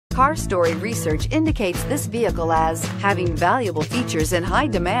Car Story research indicates this vehicle as having valuable features in high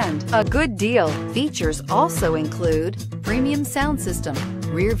demand. A good deal. Features also include premium sound system,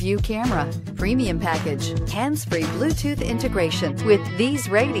 rear view camera, premium package, hands-free Bluetooth integration. With these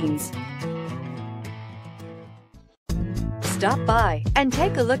ratings, stop by and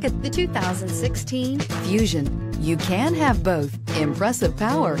take a look at the 2016 Fusion. You can have both impressive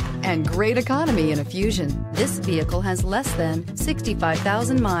power and great economy in a Fusion. This vehicle has less than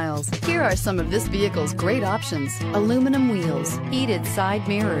 65,000 miles. Here are some of this vehicle's great options: aluminum wheels, heated side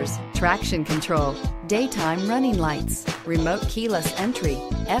mirrors, traction control, daytime running lights, remote keyless entry,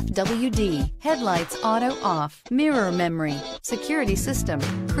 FWD, headlights auto off, mirror memory, security system,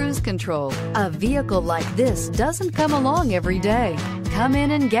 cruise control. A vehicle like this doesn't come along every day. Come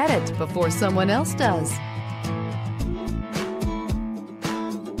in and get it before someone else does.